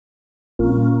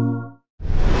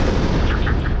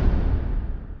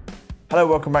Hello,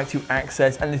 welcome back to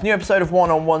Access and this new episode of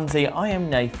One-On-Onesie. I am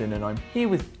Nathan and I'm here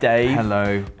with Dave.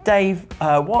 Hello. Dave,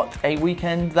 what a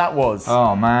weekend that was.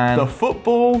 Oh man. The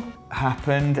football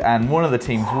happened and one of the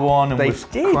teams won and they was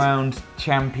did. crowned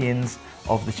champions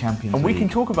of the Champions And League. we can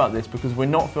talk about this because we're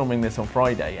not filming this on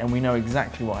Friday and we know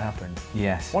exactly what happened.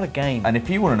 Yes. What a game. And if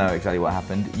you want to know exactly what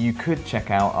happened, you could check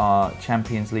out our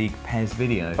Champions League PES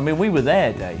video. I mean, we were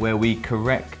there, Dave. Where we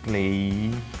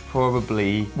correctly,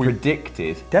 probably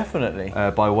predicted. Definitely.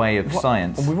 By way of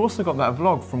science. And we've also got that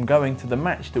vlog from going to the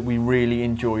match that we really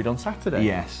enjoyed on Saturday.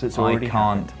 Yes, that's I already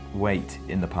can't happened. wait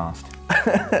in the past.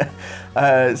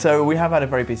 So we have had a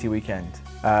very busy weekend.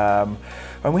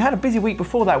 And we had a busy week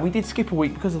before that. We did skip a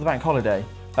week because of the bank holiday.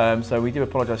 So we do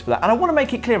apologise for that. And I want to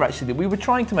make it clear actually that we were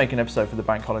trying to make an episode for the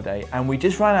bank holiday and we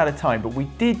just ran out of time, but we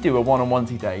did do a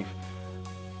one-on-onesie, Dave.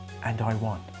 And I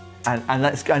won.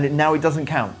 And now it doesn't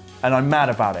count. And I'm mad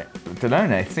about it. I don't know,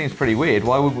 Nate. It seems pretty weird.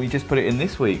 Why wouldn't we just put it in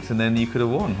this week's and then you could have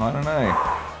won? I don't know.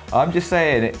 I'm just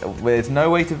saying, there's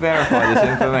no way to verify this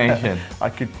information.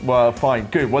 Well, fine,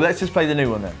 good. Well, let's just play the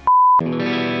new one then.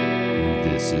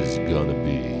 This is gonna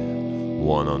be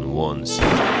One-On-Onesie.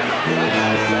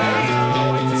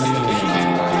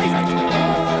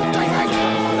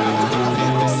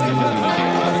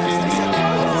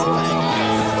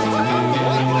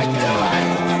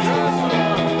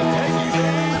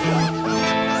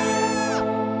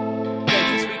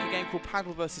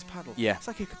 Paddle versus paddle. Yeah. It's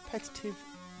like a competitive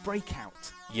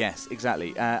breakout. Yes,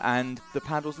 exactly. And the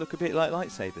paddles look a bit like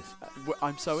lightsabers.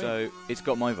 I'm so in. So it's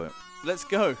got my vote. Let's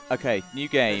go. Okay, new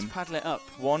game. Let's paddle it up.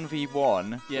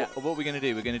 1v1. Yeah. What are we going to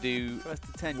do? We're going to do first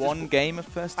to 10. One game of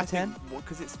first to 10?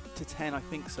 Because it's to 10, I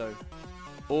think so.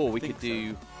 Or we could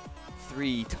do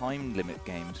 3 time limit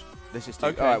games. Let's just do.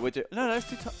 Okay. All right, we'll do. No, let's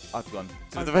do. I've gone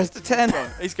to the first to 10.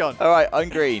 He's gone. All right, I'm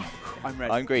green. I'm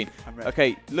ready. I'm green. I'm ready.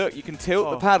 Okay, look, you can tilt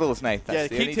the paddles, Nate. That's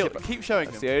the only tip. Keep showing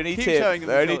That's them. the only keep tip. Showing them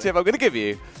the only tip I'm going to give you.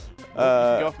 You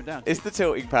can go up and down. It's the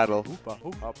tilting paddle.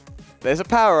 Up. There's a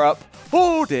power up.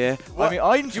 Oh dear. What? I mean,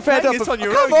 I'm You're fed up. this on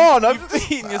your Come own. on, I'm You've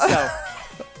beaten yourself.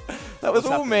 That was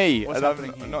all me. What's and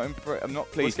happening here? I'm not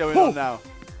pleased. What's going on now?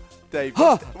 Dave,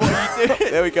 what are you doing?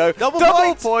 There we go. Double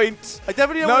points. I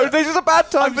definitely No, this is a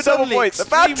bad time for double points. A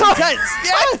bad time.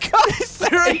 Yeah,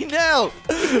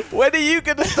 3-0. When are you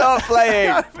going to start playing?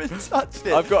 I haven't touched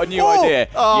it. I've got a new idea.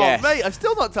 Oh, yes. mate, I've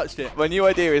still not touched it. My new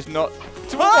idea is not.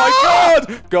 Oh my God!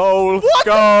 Goal! What?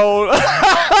 Goal!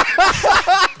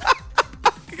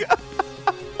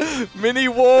 Mini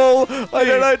wall. I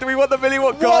don't know. Do we want the mini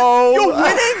wall? Goal! You're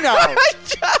winning now.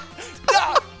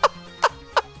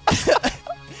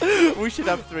 We should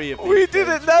have 3 of these. We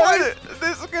didn't know that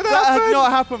this was going to happen. That had not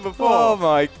happened before. Oh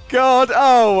my God!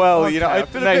 Oh well, Okay, you know, I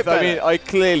feel a bit I mean, better. I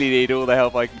clearly need all the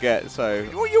help I can get. So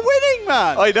Well, you're winning,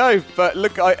 man. I know, but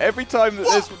look, every time that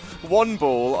there's one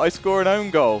ball, I score an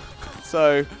own goal.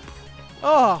 So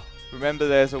remember,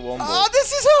 there's a one ball. Oh,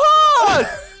 this is hard.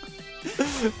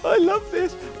 I love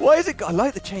this. Why is it? I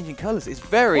like the changing colours. It's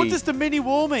very. What does the mini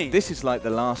wall mean? This is like the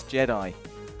Last Jedi.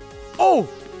 Oh!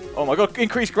 Oh my God!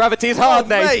 Increased gravity is hard,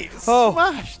 Nate. Mate,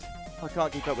 smashed. I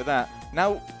can't keep up with that.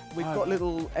 Now we've got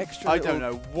little extra. I don't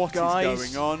know what is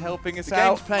guys going on. helping us The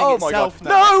out. game's playing oh my God! itself now.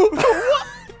 No! What?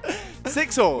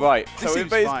 6-all. Right. This So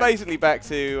seems it's fine. basically back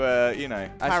to you know,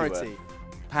 as you were. Parity.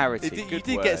 Parity. You Good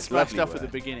did word. get smashed Lovely up at word. the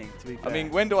beginning, to be fair. I mean,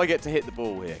 when do I get to hit the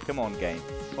ball here? Come on, game.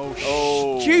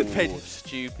 Oh, stupid.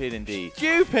 Stupid indeed.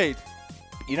 Stupid.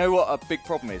 You know what a big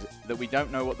problem is? That we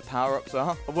don't know what the power-ups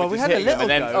are. Well, We're we just had a hitting them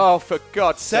little and then, go. oh, for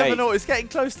God's sake. 7-0. It's getting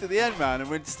close to the end, man, and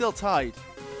we're still tied.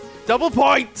 Double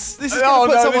points. This is Oh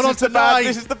going to put no, someone this on is the to bad. 9.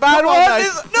 This is the bad Come on, one. Nate.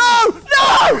 This- No!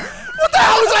 What the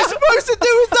hell was I supposed to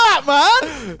do with that,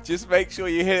 man? Just make sure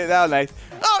you hit it down, Nate.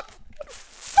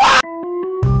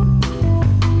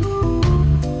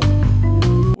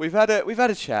 We've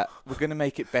had a chat. We're going to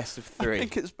make it best of 3. I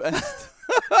think it's best.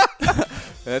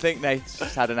 And I think Nate's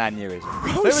just had an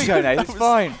aneurysm. There we go, Nate. It's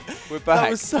fine. We're back. That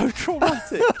was so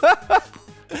traumatic.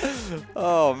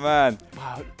 Oh man,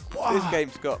 Wow. this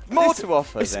game's got more to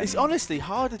offer than It's honestly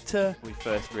harder to. we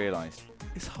first realised.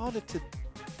 It's harder to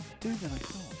do than I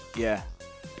thought. Yeah.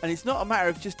 And it's not a matter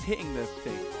of just hitting the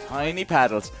thing. Tiny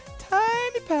paddles.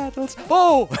 Tiny paddles.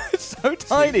 Oh, it's so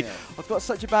tiny. Yeah. I've got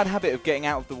such a bad habit of getting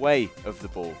out of the way of the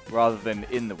ball rather than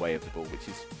in the way of the ball, which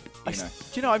is, you know.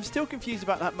 Do you know, I'm still confused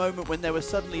about that moment when there were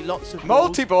suddenly lots of balls,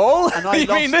 Multi-ball? and I You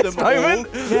lost mean this them moment?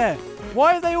 all. Yeah.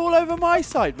 Why are they all over my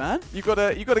side, man? You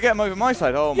gotta get them over my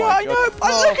side. Oh Yeah, my I God. know. But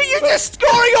look at you just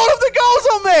scoring all of the goals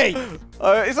on me.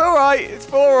 It's all right. It's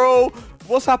 4-4.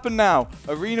 What's happened now?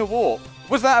 Arena warp.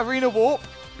 Was that arena warp?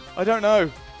 I don't know.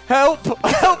 Help!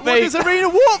 Help me! What does Arena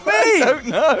Warp mean? I don't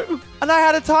know. And I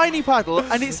had a tiny paddle,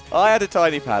 and it's I had a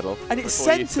tiny paddle. and it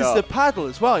before you centres start. the paddle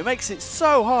as well. It makes it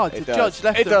so hard to It does. judge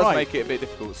left It and does right. make it a bit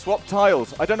difficult. Swap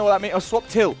tiles. I don't know what that means. Oh, swap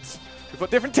tilts. We've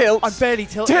got different tilts. I'm barely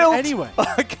tilting Tilt! anyway.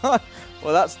 I can't.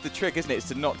 Well, that's the trick, isn't it? It's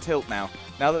to not tilt now.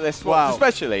 Now that they're swapped, Wow.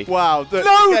 especially. Wow. The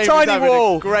No, game is tiny having a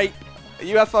wall. Great.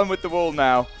 You have fun with the wall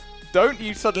now. Don't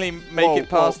you suddenly make Whoa, it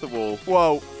past whoa. the wall.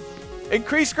 Whoa.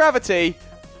 Increase gravity.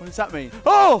 What does that mean?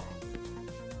 Oh!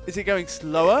 Is it going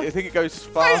slower? I think it goes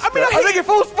faster. I think it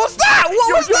falls. What's that?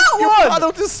 What was that your one?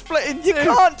 paddle just split in You two.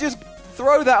 can't just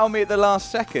throw that on me at the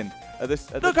last second.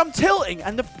 Look, I'm tilting,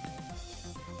 and the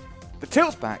The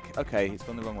tilt's back. Okay, it's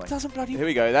gone the wrong way. doesn't bloody. Here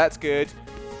we go. That's good.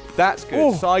 That's good.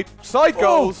 Oh. Side Oh.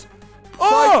 goals. Oh.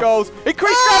 Side goals.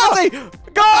 Increase gravity.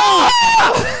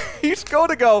 Goal! You scored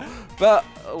a goal, but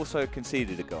also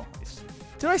conceded a goal.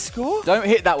 Did I score? Don't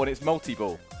hit that one. It's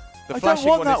multi-ball. The I don't flashing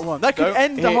want that is- one. That could don't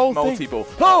end the hit whole thing. multi-ball.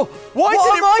 Oh! Why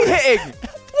What did am I hitting?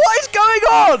 What is going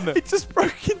on? It just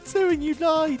broke in two, and you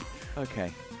died.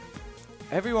 Okay.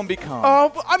 Everyone be calm.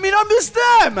 Oh, but, I mean, I'm just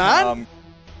there, man.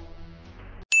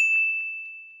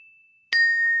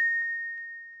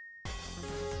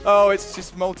 Oh, it's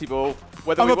just multi-ball.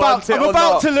 Whether I'm we about want it or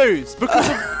about not. to lose because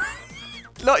of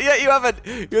Not yet, you haven't.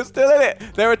 You're still in it.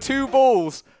 There are two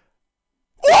balls.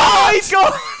 What? Side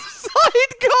goal!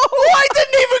 Side goal! I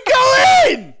didn't even go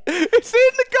in! It's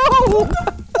in the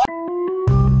goal!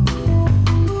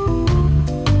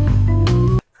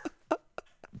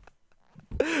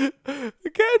 Get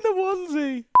in the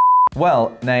onesie.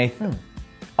 Well, Nath, I'm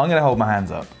going to hold my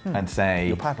hands up and say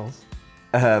Your paddles.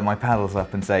 my paddles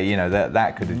up and say, you know,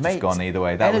 that could have Mate, just gone either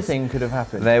way. That Anything could have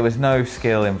happened. There was no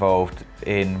skill involved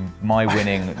in my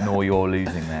winning nor your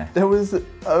losing there. There was,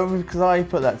 because I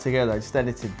put that together, I just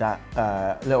edited that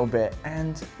little bit,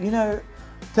 and you know,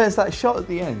 there's that shot at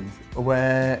the end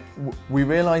where we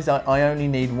realise I only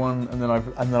need one, and then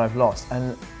I've lost,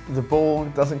 and the ball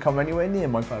doesn't come anywhere near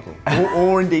my paddle,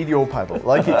 or indeed your paddle.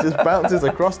 Like it just bounces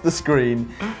across the screen,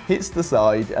 hits the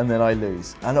side, and then I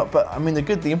lose. But I mean,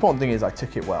 the important thing is I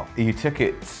took it well. You took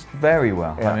it very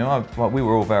well. Yeah. I mean, we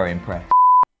were all very impressed.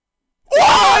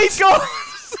 What? Side goal!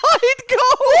 Side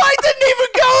goal! I didn't even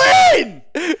go in!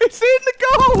 It's in the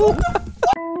goal!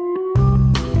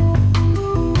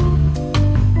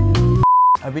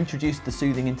 I've introduced the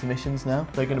soothing intermissions now.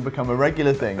 They're going to become a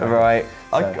regular thing. Right.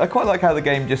 So- I quite like how the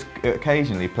game just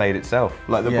occasionally played itself.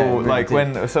 Like the Yeah, ball, it really like did.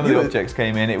 when some of You the were- objects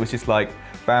came in, it was just like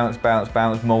bounce, bounce,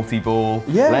 bounce, multi-ball.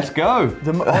 Yeah. Let's go.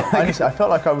 Honestly, I felt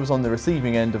like I was on the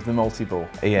receiving end of the multi-ball.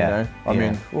 Yeah, You know? I yeah.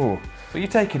 mean, ooh. But you're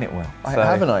taking it well.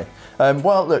 Haven't I?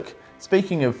 Well, look,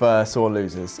 speaking of sore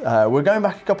losers, we're going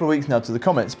back a couple of weeks now to the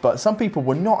comments, but some people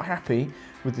were not happy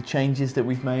with the changes that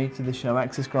we've made to the show.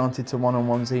 Access granted to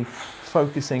One-On-Onesie,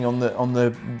 focusing on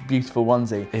the beautiful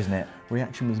onesie. Isn't it?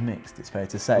 Reaction was mixed, it's fair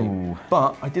to say. Ooh.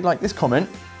 But I did like this comment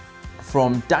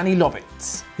from Danny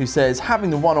Lovitz, who says, having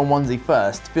the One-On-Onesie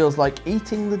first feels like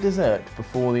eating the dessert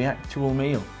before the actual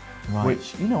meal. Right.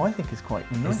 Which, you know, I think is quite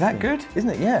nice. Is that good? Isn't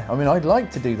it? Yeah. I mean, I'd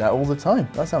like to do that all the time.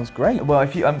 That sounds great. Well,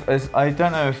 if you, I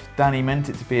don't know if Danny meant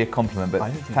it to be a compliment, but I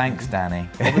don't think thanks, Danny.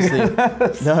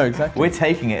 Obviously. No, exactly. We're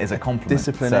taking it as a compliment.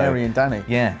 Disciplinarian so, Danny.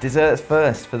 Yeah, desserts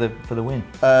first for the win.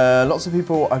 Lots of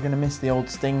people are going to miss the old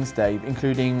stings, Dave,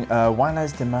 including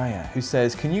Juanes de Maya, who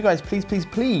says, can you guys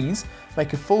please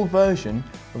make a full version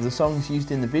of the songs used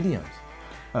in the videos?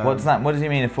 What does he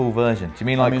mean, a full version? Do you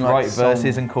mean I like mean, like write song-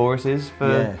 verses and choruses for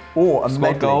Yeah. Or a squad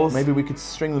medley. goals? Maybe we could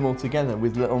string them all together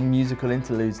with little musical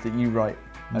interludes that you write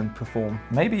and perform.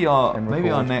 Maybe our and maybe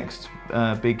our record.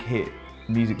 next big hit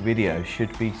music video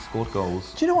should be squad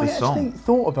goals. Do you know, I the actually song.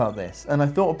 thought about this, and I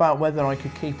thought about whether I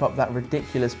could keep up that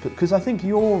ridiculous, because I think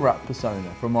your rap persona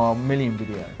from our million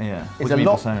video Yeah. is What do a you mean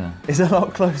lot, persona? is a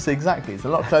lot closer, exactly, it's a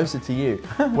lot closer to you.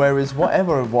 Whereas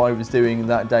whatever I was doing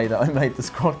that day that I made the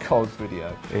squad goals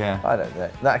video, Yeah. I don't know,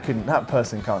 that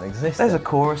person can't exist. There's a then.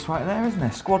 chorus right there, isn't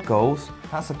there? Squad goals.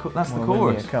 That's the Well, the then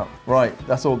chorus. you can't. Right,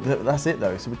 that's all. That's it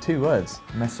though. So with 2 words.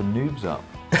 Mess some noobs up.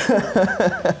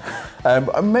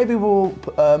 Maybe we'll,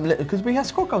 because we have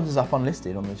squad goals is up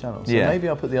unlisted on the channel, so Yeah. maybe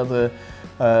I'll put the other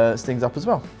stings up as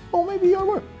well. Or maybe I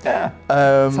won't. Yeah.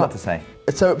 It's hard to say.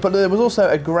 So, but there was also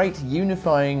a great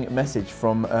unifying message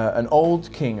from an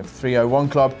old king of 301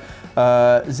 Club,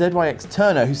 ZYX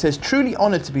Turner, who says, truly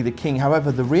honoured to be the king,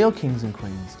 however, the real kings and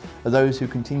queens are those who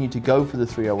continue to go for the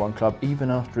 301 Club even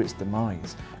after its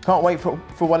demise. Can't wait for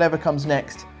whatever comes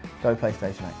next. Go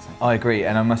PlayStation Accent. I agree,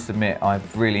 and I must admit,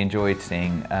 I've really enjoyed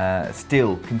seeing,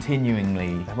 still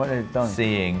continuingly They won't let it die.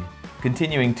 seeing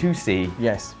continuing to see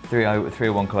Yes.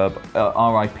 301 Club,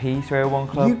 RIP 301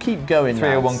 Club. You keep going,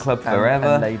 301 lads Club forever.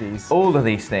 and ladies. All of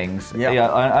these things. Yeah. Yeah,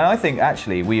 and I think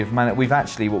actually we've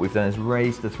actually what we've done is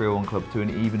raised the 301 Club to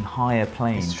an even higher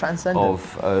plane It's transcendent.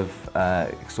 of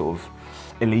sort of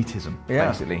elitism, Yeah.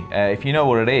 basically. If you know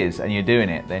what it is and you're doing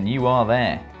it, then you are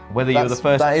there. Whether you're the That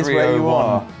first is where you 301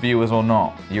 are. viewers or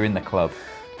not, you're in the club.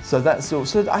 So that's all.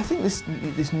 So I think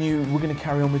this new, we're going to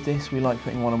carry on with this. We like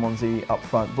putting One-On-Onesie up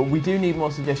front, but we do need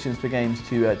more suggestions for games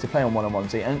to play on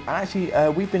One-On-Onesie. And actually,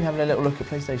 we've been having a little look at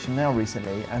PlayStation Now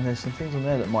recently, and there's some things on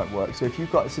there that might work. So if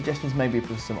you've got suggestions maybe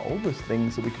for some older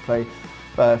things that we could play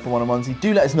for One-On-Onesie,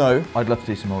 do let us know. I'd love to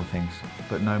do some more things,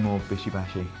 but no more bishy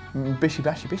bashy. Bishy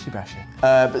bashy, bishy bashy.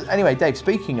 But anyway, Dave,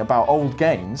 speaking about old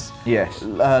games, Yes.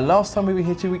 last time we were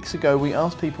here 2 weeks ago, we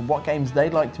asked people what games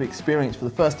they'd like to experience for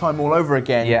the first time all over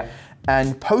again. Yeah.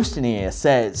 And Postineer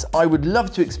says, I would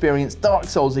love to experience Dark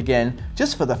Souls again,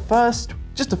 just the first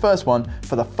one,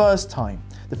 for the first time.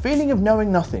 The feeling of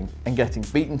knowing nothing and getting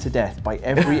beaten to death by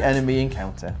every enemy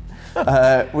encounter.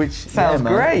 Which Sounds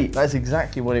man, great. That's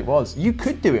exactly what it was. You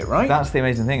could do it, right? That's the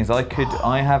amazing thing is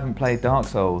I haven't played Dark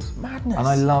Souls. Madness. And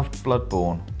I loved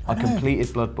Bloodborne. I completed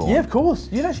Bloodborne. Yeah, of course.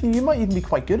 You might even be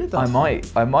quite good at that. I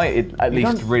might at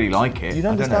least don't- really like it. You'd I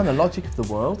don't understand know the logic of the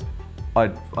world.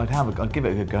 I'd give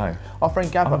it a good go. Our friend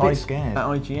Gab I'm a at bit scared.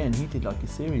 IGN, he did like a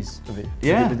series of it.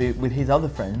 Yeah. With his other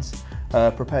friends,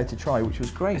 prepared to try, which was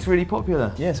great. It's really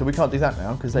popular. Yeah, so we can't do that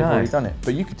now because they've No. already done it.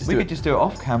 But you could just We do could it. just do it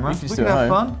off camera. We could just We do could it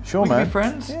have at home. fun. Sure, we man. could be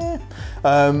friends. Yeah.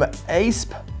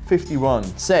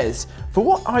 ASP51 says, for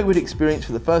what I would experience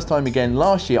for the first time again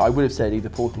last year, I would have said either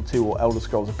Portal 2 or Elder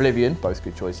Scrolls Oblivion, both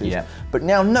good choices. Yeah. But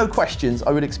now, no questions,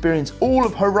 I would experience all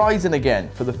of Horizon again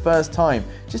for the first time,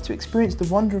 just to experience the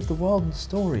wonder of the world and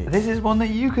story. This is one that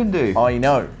you can do. I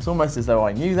know. It's almost as though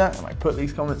I knew that and I put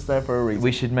these comments there for a reason.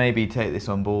 We should maybe take this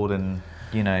on board and,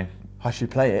 you know, I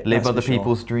should play it. live that's other for sure.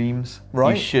 people's dreams.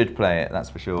 Right. You should play it, that's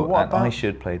for sure. But what And I about-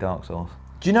 should play Dark Souls.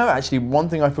 Do you know, actually, one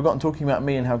thing I've forgotten talking about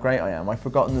me and how great I am? I've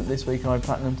forgotten that this week I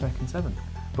Platinum Tekken 7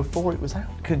 before it was out.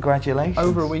 Congratulations.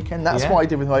 Over a weekend. That's Yeah. what I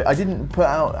did with my. I didn't put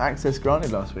out access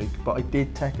granted last week, but I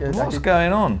did Tekken. What's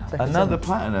going on? Tekken Another 7.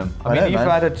 platinum. I I mean, know, you've man.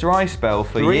 had a dry spell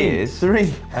for years.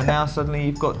 Three. And now suddenly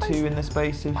you've got 2 in the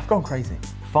space of... I've gone crazy.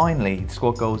 Finally,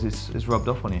 squad goals is rubbed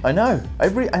off on you. I know.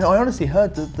 And I honestly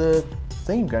heard the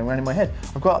theme going around in my head.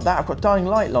 I've got that. I've got Dying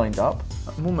Light lined up.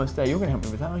 I'm almost there. You're going to help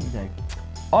me with that, aren't you, Dave?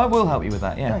 I will help you with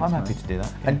that, yeah. Thanks, I'm happy man. to do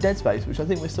that. And Dead Space, which I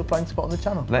think we're still planning to put on the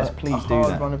channel. Let's A please do hard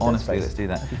that. run of Dead Honestly, Space. let's do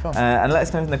that. That'd be fun. And let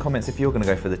us know in the comments if you're going to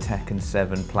go for the Tekken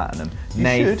 7 Platinum. You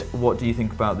Nate, should. what do you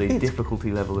think about the It's-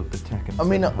 difficulty level of the Tekken 7 I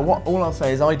mean, Platinum? all I'll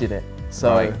say is I did it.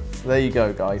 So Right. there you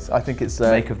go, guys. I think it's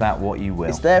Make of that what you will.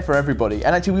 it's there for everybody.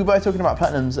 And actually, we were talking about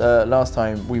platinums last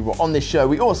time we were on this show.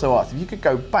 We also asked if you could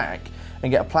go back and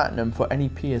get a platinum for any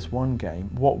PS1 game,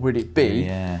 what would it be?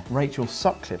 Yeah. Rachel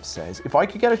Sutcliffe says, if I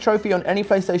could get a trophy on any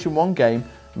PlayStation 1 game,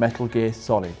 Metal Gear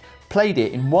Solid. Played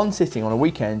it in one sitting on a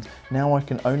weekend, now I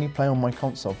can only play on my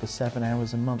console for 7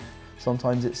 hours a month.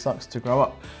 Sometimes it sucks to grow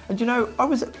up. And you know, on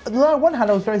the one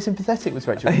hand, I was very sympathetic with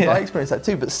Rachel, because Yeah. I experienced that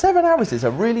too, but 7 hours is a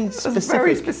really It's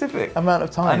very specific amount of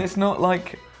time. And it's not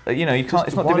like, you know, you can't. Just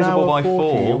It's not 1 divisible hour by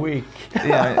 40 4. a week.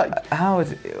 Yeah. How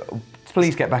is it?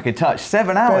 Please get back in touch.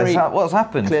 7 hours. Very What's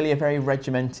happened? Clearly a very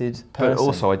regimented person. But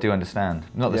also, I do understand.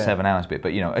 Not the Yeah. 7 hours bit,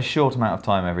 but you know, a short amount of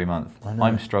time every month. I know.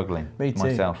 I'm struggling Me too.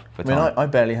 myself for I mean, time I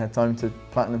barely had time to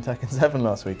Platinum Tekken 7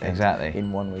 last weekend. Exactly.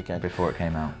 In one weekend. before it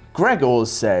came out. Gregors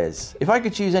says, if I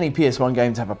could choose any PS1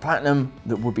 game to have a platinum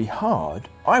that would be hard,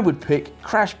 I would pick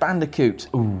Crash Bandicoot.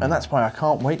 And that's why I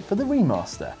can't wait for the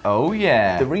remaster. Oh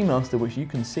yeah. The remaster, which you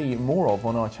can see more of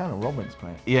on our channel. Robin's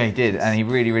playing. Yeah, he did, and he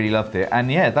really, really loved it. And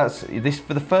yeah, that's this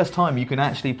for the first time you can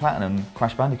actually platinum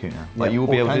Crash Bandicoot now. Like Yeah, you will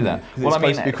or be able to can do you? that. 'Cause it's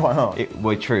supposed to be quite hard.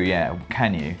 Well, true, yeah.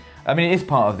 Can you? I mean, it is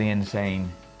part of the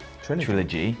Insane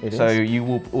trilogy. It so is. you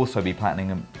will also be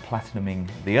platinuming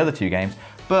the other 2 games.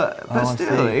 But Oh, I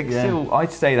still, see, yeah.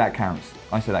 I'd say that counts.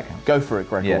 I say that counts. Go for it,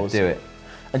 Gregors. Yeah, do it.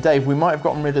 And Dave, we might have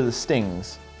gotten rid of the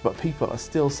stings, but people are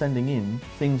still sending in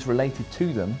things related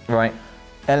to them. Right.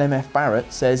 LMF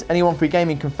Barrett says, anyone free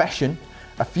gaming confession?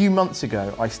 A few months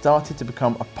ago, I started to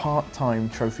become a part-time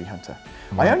trophy hunter.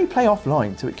 I only play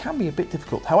offline, so it can be a bit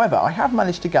difficult. However, I have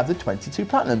managed to gather 22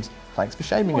 platinums. Thanks for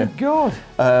shaming Oh my her.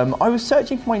 God. I was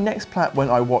searching for my next plat when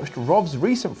I watched Rob's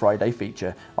recent Friday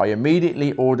feature. I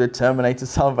immediately ordered Terminator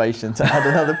Salvation to add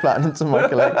another platinum to my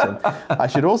collection. I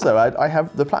should also add, I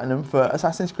have the platinum for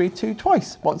Assassin's Creed 2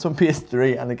 twice, once on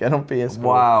PS3 and again on PS4.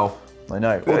 Wow. I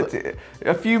know.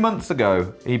 A few months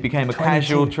ago, he became a 22.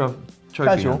 casual Trophy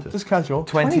casual, hunters. just casual.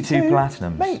 22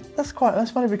 platinums. Mate, that's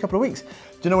fun every couple of weeks. Do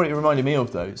you know what it reminded me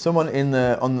of though? Someone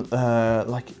on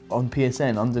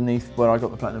PSN underneath where I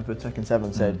got the platinum for Tekken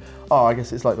 7 said, "Oh, I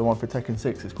guess it's like the one for Tekken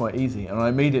 6. It's quite easy." And I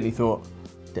immediately thought,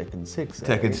 Tekken 6.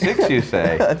 Tekken 6, you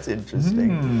say? That's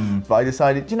interesting. But I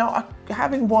decided, you know,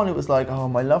 having one, it was like, oh,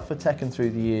 my love for Tekken through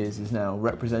the years is now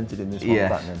represented in this one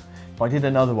platinum. If I did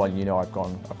another one, you know, I've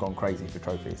gone crazy for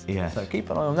trophies. Yeah. So keep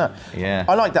an eye on that. Yeah.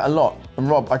 I like that a lot.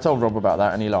 And I told Rob about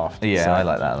that, and he laughed. Yeah, so, I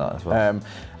like that a lot as well.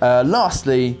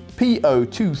 lastly,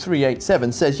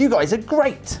 PO2387 says, "You guys are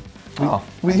great.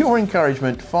 With your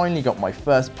encouragement, finally got my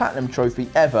first platinum trophy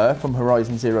ever from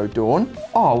Horizon Zero Dawn.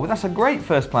 Oh, well, that's a great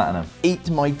first platinum. Eat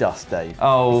my dust, Dave."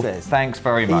 Oh, says. thanks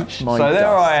very much. Eat my So there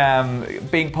dust. I am,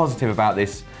 being positive about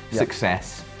this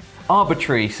success.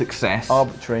 Arbitrary success.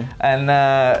 Arbitrary.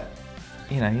 And,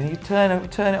 you know, you turn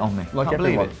it on me. Like Can't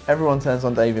believe it. Everyone turns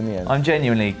on Dave in the end. I'm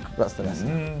genuinely... That's the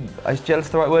lesson. Is jealous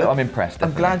the right word? I'm impressed.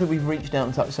 I'm definitely. glad that we've reached out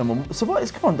and touched someone. So come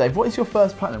on, Dave, what is your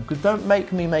first platinum? Because don't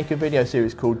make me make a video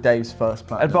series called Dave's First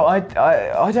Platinum. But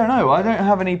I don't know. I don't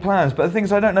have any plans. But the thing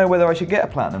is, I don't know whether I should get a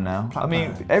platinum now. I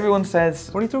mean, everyone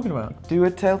says... What are you talking about? Do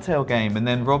a Telltale game. And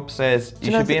then Rob says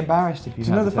you should be embarrassed if you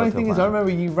Do you know have the funny Telltale thing is, I platinum.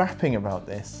 remember you rapping about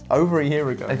this over a year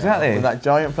ago. Exactly. Now, with that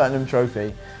giant platinum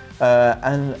trophy.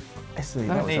 And... Honestly,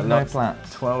 Don't that was need a no lot.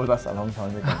 plats. 12, that's a long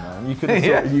time ago, man. You could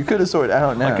have sorted it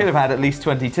out now. I could have had at least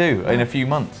 22 in a few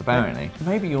months, apparently.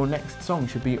 Maybe your next song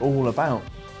should be all about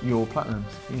your platinums.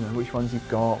 You know, which ones you've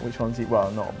got, which ones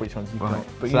well, not which ones you've got.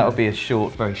 But so that would be a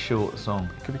short, very short song.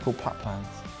 It could be called Plat Plans.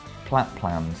 Plat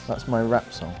Plans. That's my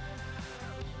rap song.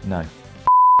 No.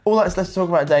 All that's left to talk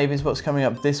about, Dave, is what's coming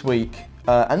up this week.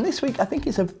 And this week, I think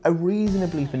it's a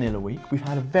reasonably vanilla week. We've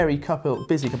had a very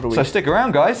busy couple of weeks. So stick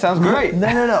around, guys. Sounds great.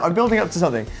 No. I'm building up to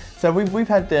something. So we've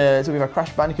had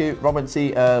Crash Bandicoot, Rob went to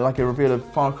see like a reveal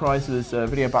of Far Cry, so there's a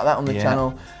video about that on the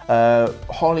channel.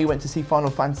 Holly went to see Final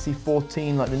Fantasy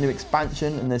 14, like the new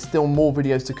expansion, and there's still more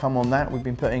videos to come on that. We've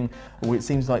been putting, it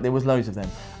seems like there was loads of them.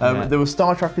 There was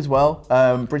Star Trek as well,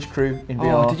 Bridge Crew in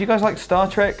VR. Oh, did you guys like Star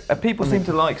Trek? People seem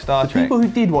to like Star Trek. People who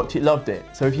did watch it loved it.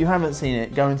 So if you haven't seen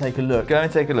it, go and take a look. Go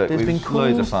and take a look. There's been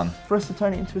loads of calls fun. for us to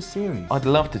turn it into a series. I'd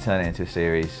love to turn it into a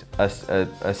series,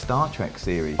 a Star Trek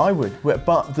series. I would,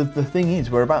 but the thing is,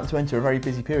 we're about to enter a very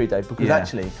busy period, Dave, because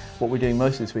actually what we're doing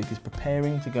most of this week is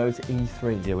preparing to go to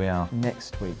E3. Here we are.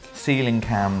 Next week. Ceiling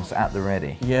cams at the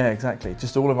ready. Yeah, exactly.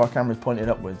 Just all of our cameras pointed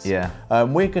upwards. Yeah.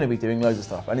 We're going to be doing loads of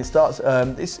stuff, and it starts.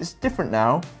 It's different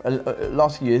now.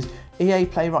 Last few years, EA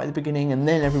Play right at the beginning, and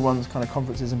then everyone's kind of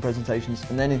conferences and presentations,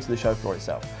 and then into the show floor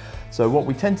itself. So what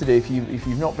we tend to do, if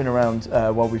you've not been around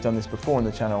while we've done this before on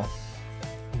the channel,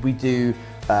 we do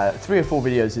 3 or 4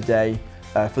 videos a day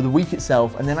for the week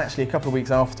itself, and then actually a couple of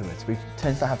weeks afterwards. We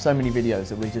tend to have so many videos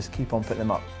that we just keep on putting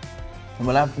them up. And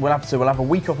we'll have a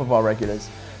week off of our regulars,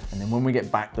 and then when we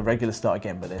get back, the regulars start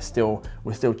again. But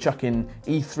we're still chucking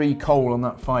E3 coal on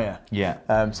that fire.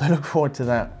 Yeah. So look forward to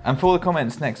that. And for the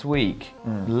comments next week,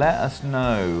 let us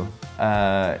know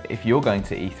if you're going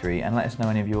to E3, and let us know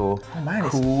any of your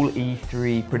cool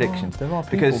E3 predictions. There are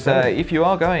people because going. if you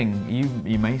are going,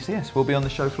 you may see us. We'll be on the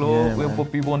show floor. Yeah, we'll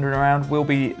be wandering around. We'll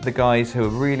be the guys who are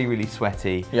really, really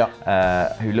sweaty,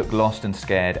 who look lost and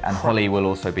scared, and Holly will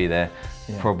also be there.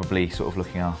 Probably sort of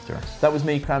looking after us. That was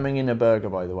me cramming in a burger,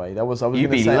 by the way. I was You'd going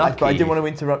be to say lucky. that, but I didn't want to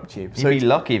interrupt you. You'd be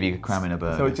lucky if you could cram in a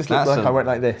burger. So it just looked like I went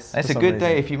like this. It's a good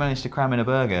day if you manage to cram in a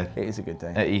burger. It is a good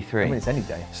day. At E3. I mean, it's any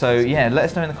day. So yeah, let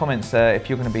us know in the comments if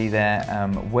you're going to be there,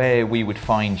 where we would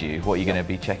find you, what you're going to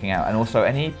be checking out, and also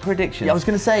any predictions. Yeah, I was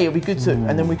going to say, it would be good to,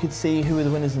 and then we could see who are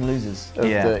the winners and losers of the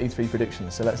E3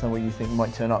 predictions. So let us know what you think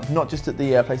might turn up, not just at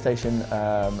the PlayStation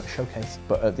showcase,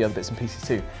 but at the other bits and pieces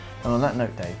too. And on that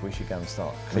note, Dave, we should go and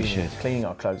start cleaning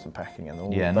our clothes and packing and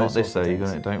all. Yeah, not this though.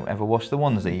 Don't ever wash the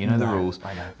onesie. You know the rules.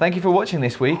 I know. Thank you for watching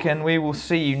this week, and we will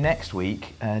see you next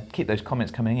week. Keep those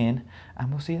comments coming in,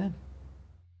 and we'll see you then.